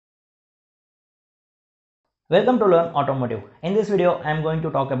Welcome to Learn Automotive. In this video, I am going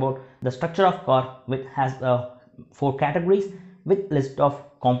to talk about the structure of car which has four categories with list of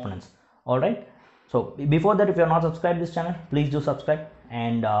components. Alright. So before that, if you are not subscribed to this channel, please do subscribe.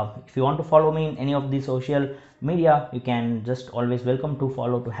 And if you want to follow me in any of the social media, you can just always welcome to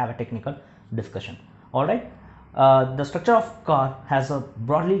follow to have a technical discussion. Alright. The structure of car has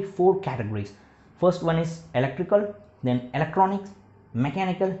broadly four categories. First one is electrical, then electronics,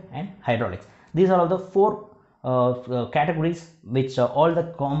 mechanical and hydraulics. These are all the four categories which all the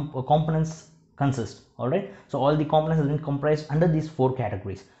components consist. All right, so all the components have been comprised under these four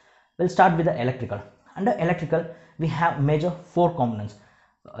categories. We'll start with the electrical. Under electrical, we have major four components.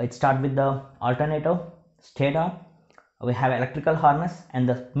 It starts with the alternator, stator, we have electrical harness, and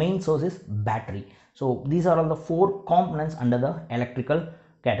the main source is battery. So these are all the four components under the electrical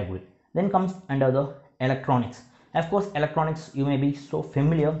category. Then comes under the electronics. Of course, electronics you may be so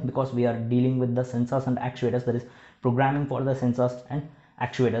familiar because we are dealing with the sensors and actuators, that is programming for the sensors and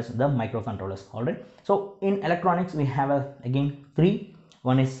actuators, the microcontrollers. All right, so in electronics we have again three.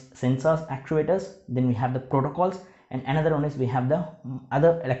 One is sensors, actuators, then we have the protocols, and another one is we have the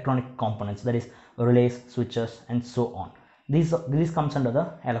other electronic components, that is relays, switches and so on. These comes under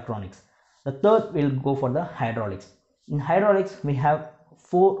the electronics. The third will go for the hydraulics. In hydraulics we have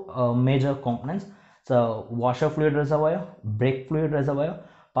four major components. So washer fluid reservoir, brake fluid reservoir,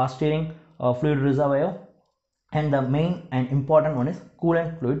 power steering fluid reservoir, and the main and important one is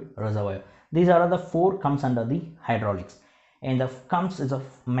coolant fluid reservoir. These are the four comes under the hydraulics. And the comes is of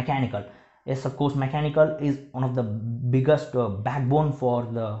mechanical. Yes, of course, mechanical is one of the biggest backbone for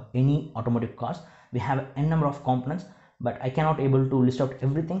the any automotive cars. We have n number of components, but I cannot able to list out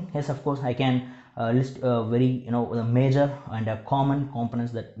everything. Yes, of course, I can list very the major and common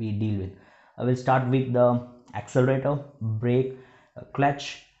components that we deal with. I will start with the accelerator, brake,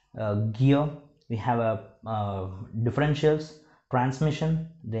 clutch, gear. We have differentials, transmission,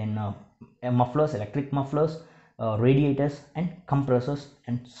 then mufflers, electric mufflers, radiators and compressors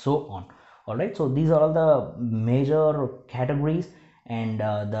and so on. All right, so these are all the major categories and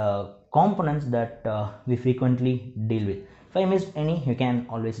the components that we frequently deal with. If I missed any, you can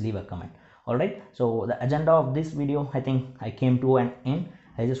always leave a comment. All right, so the agenda of this video, I think I came to an end.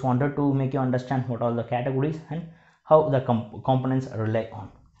 I just wanted to make you understand what all the categories and how the components rely on.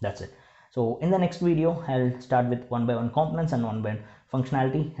 That's it. So in the next video, I'll start with one by one components and one by one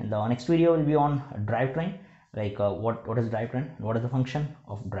functionality. And the next video will be on drivetrain, like what is drivetrain, what is the function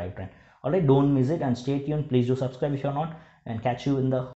of drivetrain. All right, don't miss it and stay tuned. Please do subscribe if you're not, and catch you in the